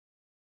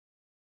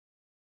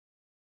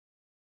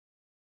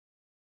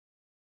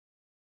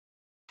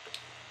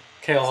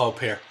Kale Hope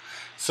here.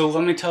 So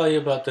let me tell you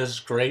about this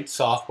great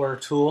software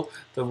tool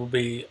that will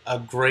be a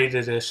great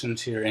addition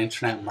to your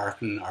internet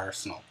marketing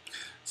arsenal.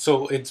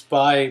 So it's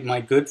by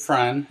my good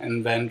friend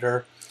and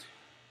vendor,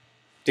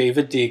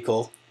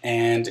 Dekel,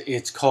 and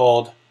it's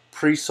called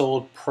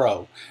Pre-Sold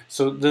Pro.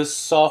 So this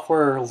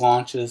software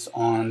launches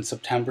on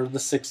September the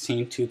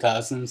 16th,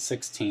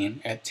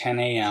 2016 at 10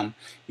 a.m.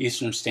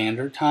 Eastern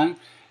Standard Time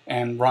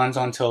and runs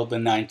until the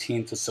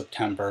 19th of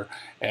September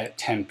at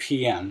 10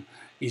 p.m.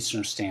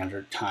 Eastern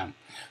Standard Time.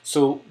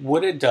 So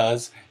what it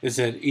does is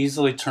it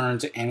easily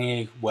turns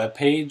any web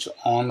page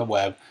on the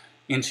web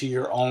into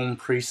your own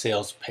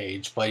pre-sales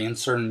page by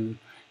inserting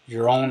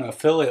your own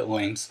affiliate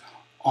links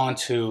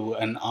onto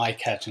an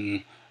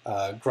eye-catching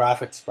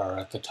graphics bar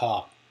at the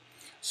top.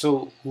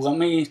 So let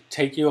me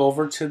take you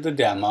over to the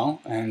demo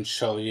and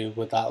show you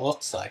what that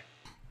looks like.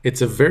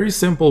 It's a very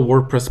simple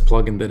WordPress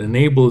plugin that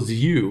enables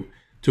you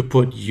to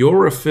put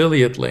your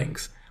affiliate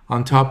links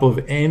on top of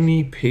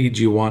any page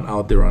you want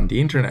out there on the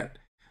internet.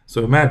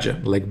 So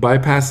imagine like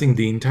bypassing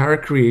the entire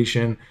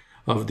creation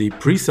of the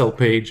pre-sale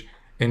page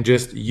and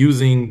just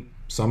using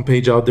some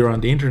page out there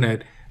on the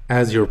internet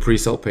as your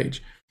pre-sale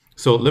page.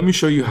 So let me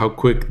show you how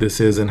quick this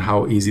is and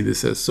how easy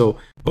this is. So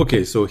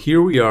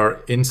here we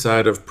are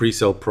inside of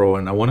Pre-Sale Pro,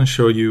 and I want to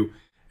show you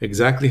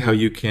exactly how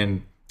you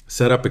can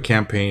set up a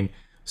campaign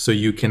so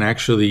you can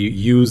actually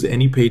use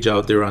any page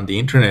out there on the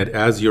internet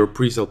as your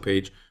pre-sale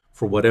page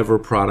for whatever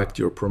product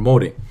you're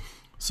promoting.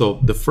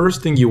 So the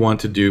first thing you want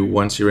to do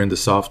once you're in the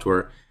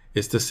software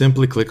is to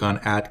simply click on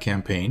Add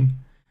Campaign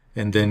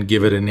and then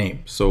give it a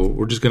name. So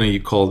we're just going to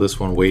call this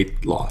one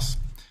Weight Loss.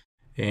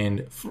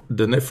 And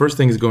the first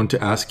thing it's going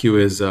to ask you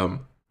is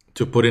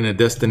to put in a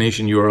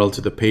destination URL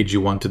to the page you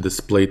want to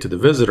display to the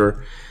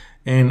visitor.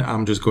 And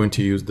I'm just going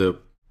to use the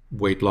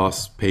weight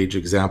loss page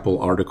example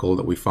article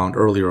that we found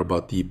earlier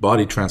about the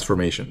body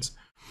transformations.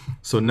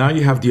 So now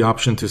you have the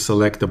option to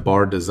select a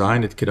bar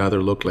design. It could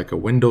either look like a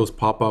Windows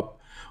pop-up,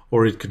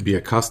 or it could be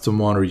a custom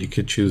one, or you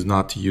could choose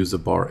not to use a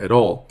bar at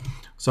all.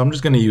 So I'm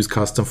just going to use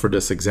custom for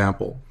this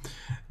example.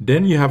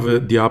 Then you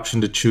have the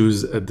option to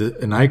choose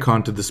an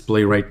icon to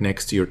display right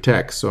next to your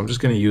text. So I'm just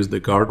going to use the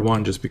guard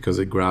one just because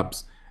it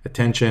grabs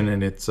attention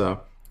and it's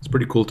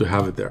pretty cool to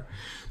have it there.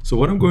 So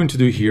what I'm going to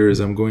do here is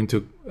I'm going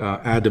to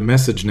add a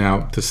message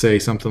now to say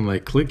something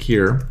like, click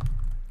here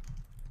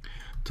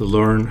to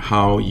learn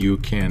how you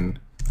can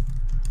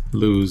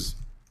lose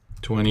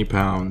 20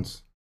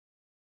 pounds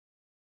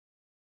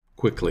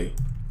quickly,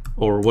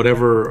 or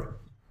whatever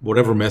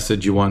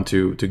message you want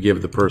to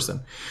give the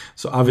person.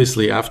 So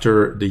obviously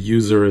after the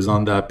user is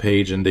on that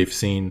page and they've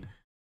seen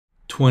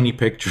 20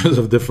 pictures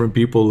of different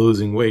people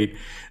losing weight,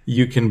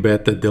 you can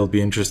bet that they'll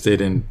be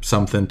interested in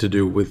something to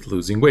do with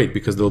losing weight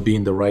because they'll be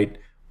in the right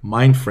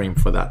mind frame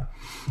for that.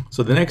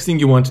 So the next thing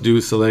you want to do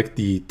is select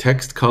the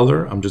text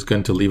color. I'm just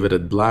going to leave it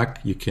at black.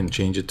 You can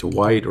change it to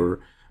white or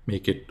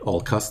make it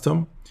all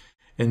custom.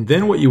 And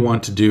then what you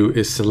want to do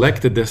is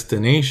select a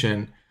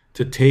destination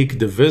to take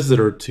the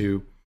visitor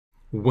to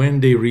when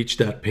they reach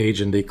that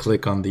page and they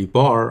click on the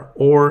bar,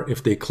 or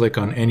if they click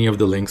on any of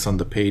the links on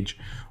the page,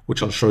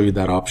 which I'll show you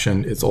that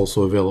option. It's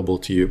also available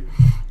to you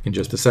in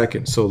just a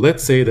second. So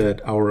let's say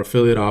that our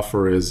affiliate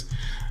offer is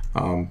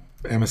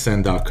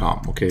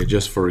msn.com. Okay,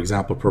 just for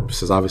example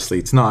purposes, obviously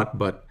it's not,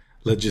 but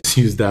let's just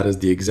use that as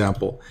the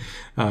example.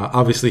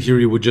 Obviously here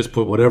you would just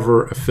put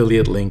whatever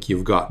affiliate link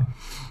you've got.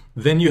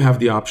 Then you have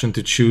the option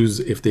to choose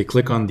if they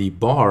click on the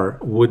bar,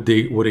 would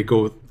it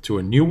go to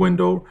a new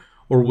window,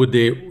 or would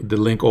the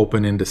link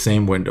open in the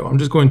same window? I'm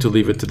just going to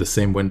leave it to the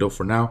same window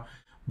for now,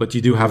 but you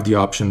do have the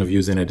option of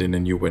using it in a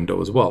new window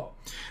as well.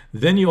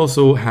 Then you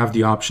also have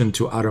the option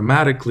to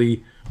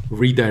automatically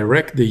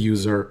redirect the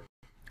user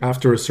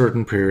after a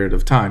certain period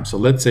of time. So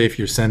let's say if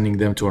you're sending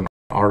them to an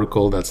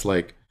article that's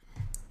like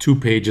 2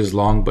 pages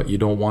long, but you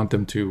don't want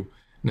them to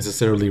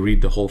necessarily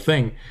read the whole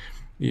thing,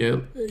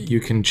 you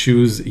can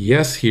choose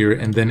yes here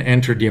and then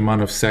enter the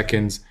amount of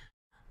seconds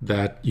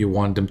that you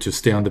want them to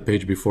stay on the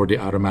page before they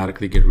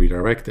automatically get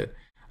redirected.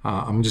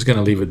 I'm just going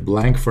to leave it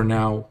blank for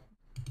now.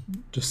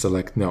 Just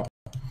select no.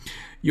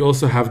 You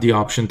also have the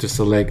option to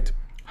select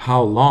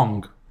how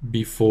long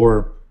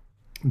before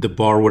the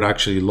bar would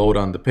actually load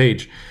on the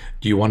page.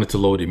 Do you want it to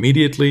load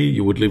immediately?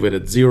 You would leave it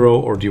at 0,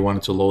 or do you want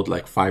it to load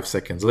like 5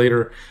 seconds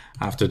later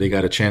after they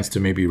got a chance to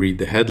maybe read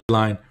the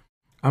headline?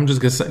 I'm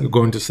just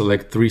going to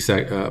select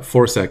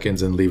 4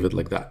 seconds and leave it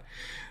like that.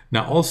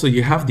 Now also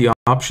you have the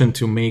option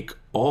to make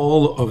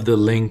all of the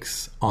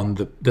links on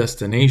the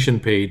destination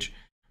page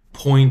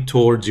point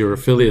towards your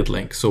affiliate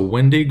link. So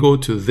when they go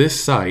to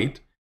this site,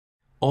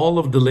 all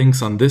of the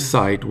links on this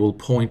site will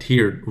point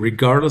here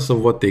regardless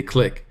of what they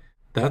click.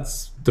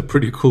 That's the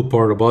pretty cool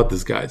part about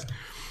this, guys.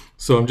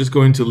 So I'm just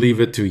going to leave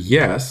it to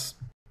yes,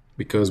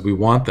 because we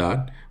want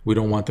that. We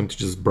don't want them to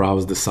just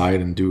browse the site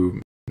and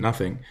do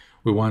nothing.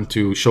 We want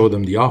to show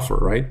them the offer,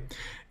 right?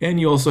 And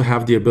you also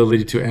have the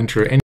ability to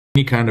enter any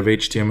kind of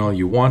HTML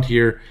you want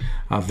here.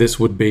 This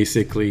would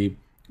basically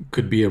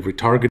could be a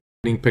retargeting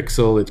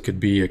pixel, it could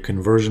be a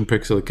conversion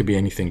pixel, it could be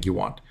anything you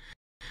want.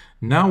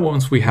 Now,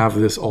 once we have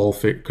this all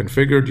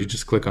configured, you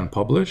just click on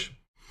publish,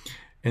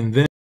 and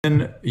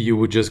then you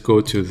would just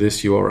go to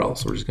this URL.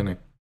 So we're just going to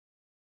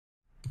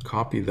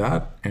copy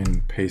that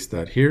and paste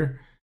that here.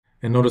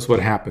 And notice what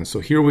happens. So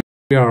here we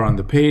are on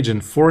the page,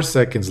 and 4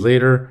 seconds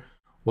later,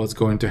 what's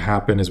going to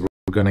happen is we're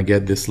going to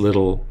get this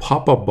little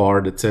pop-up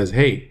bar that says,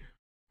 hey,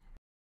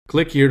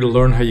 click here to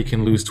learn how you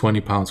can lose 20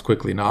 pounds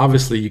quickly. Now,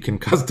 obviously, you can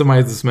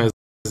customize this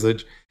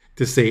message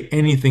to say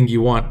anything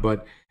you want,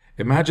 but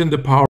imagine the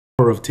power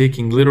of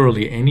taking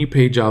literally any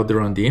page out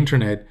there on the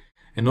internet,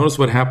 and notice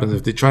what happens.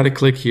 If they try to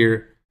click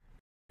here,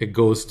 it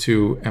goes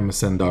to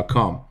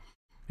msn.com.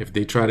 If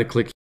they try to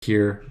click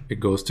here, it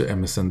goes to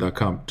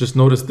msn.com. Just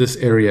notice this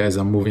area as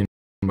I'm moving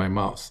my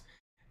mouse.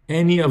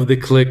 Any of the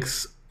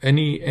clicks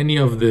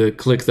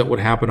that would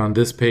happen on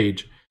this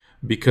page,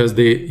 because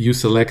you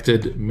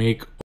selected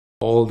make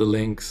all the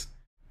links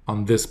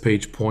on this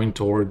page point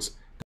towards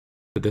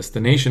the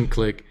destination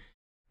click,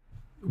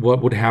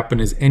 what would happen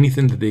is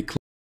anything that they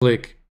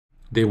click,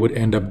 they would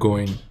end up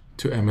going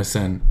to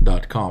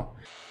msn.com.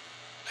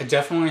 I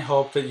definitely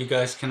hope that you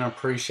guys can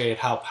appreciate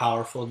how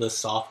powerful this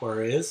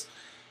software is.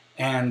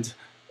 And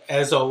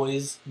as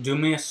always, do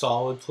me a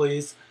solid,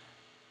 please.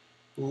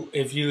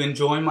 If you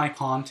enjoy my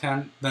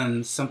content,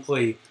 then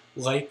simply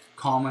like,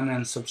 comment,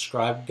 and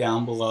subscribe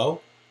down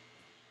below.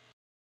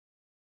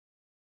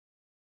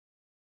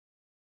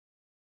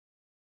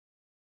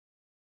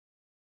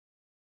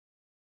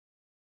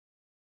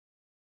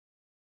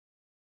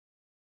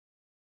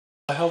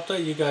 I hope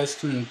that you guys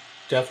can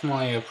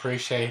definitely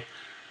appreciate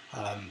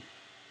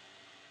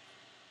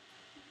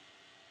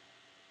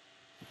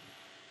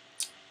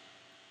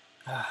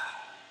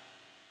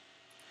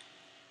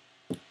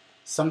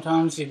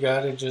sometimes you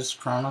gotta just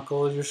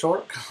chronicle your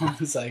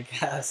shortcomings, I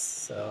guess.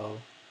 So,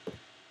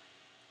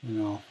 you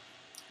know,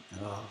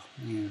 oh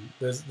man,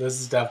 this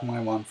is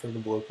definitely one for the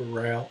blooper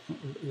reel.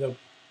 The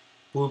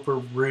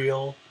blooper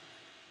reel.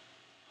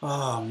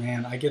 Oh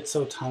man, I get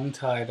so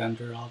tongue-tied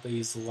under all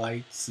these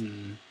lights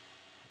and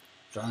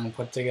trying to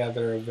put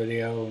together a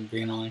video and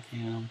being on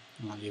cam.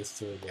 I'm not used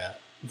to it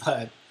yet,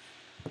 but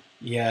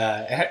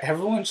yeah,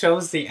 everyone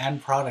shows the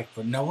end product,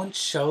 but no one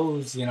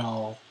shows, you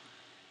know,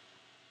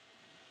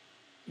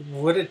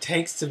 what it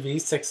takes to be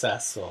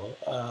successful.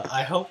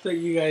 I hope that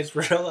you guys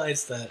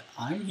realize that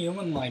I'm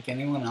human like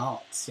anyone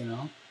else, you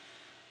know?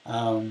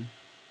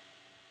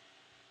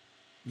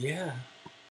 Yeah.